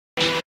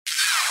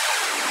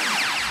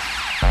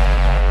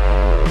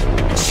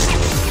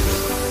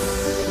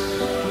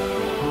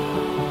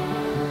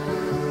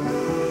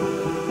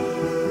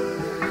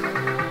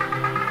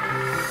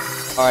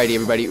Alrighty,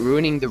 everybody,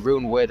 ruining the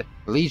Runewood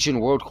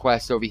Legion World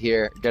Quest over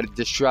here. Gotta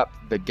disrupt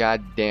the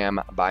goddamn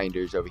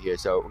binders over here.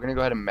 So we're gonna go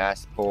ahead and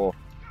mass pull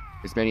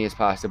as many as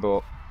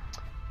possible.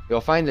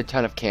 You'll find a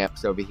ton of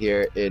camps over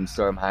here in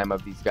Stormheim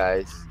of these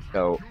guys.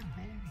 So,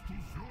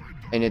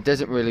 and it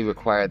doesn't really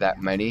require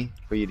that many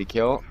for you to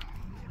kill.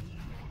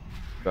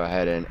 Go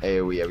ahead and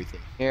AoE everything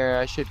here.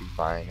 I should be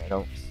fine. I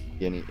don't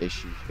see any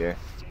issues here.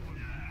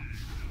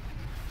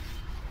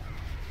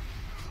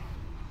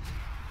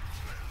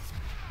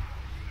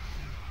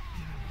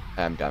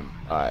 I'm done.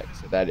 Alright,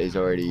 so that is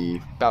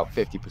already about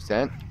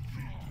 50%.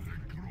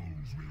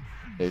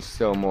 There's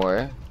still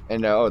more.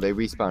 And oh, they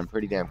respawn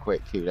pretty damn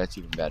quick too. That's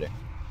even better.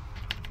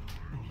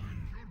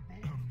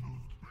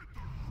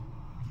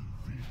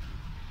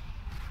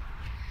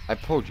 I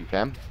pulled you,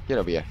 fam. Get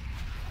over here.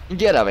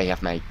 Get over here,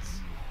 mates.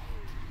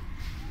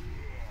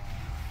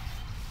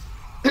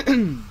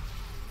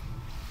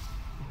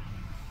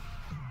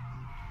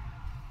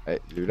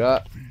 Alright, loot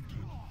up.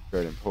 Go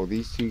ahead and pull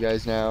these two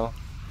guys now.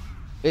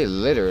 They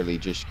literally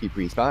just keep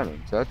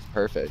respawning, so that's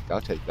perfect.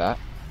 I'll take that.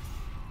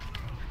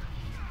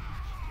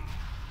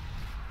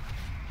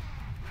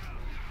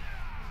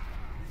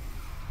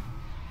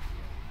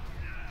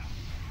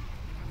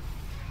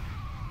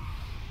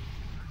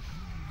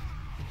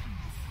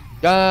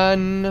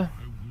 Done.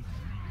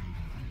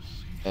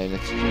 And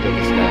let's just kill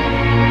this guy.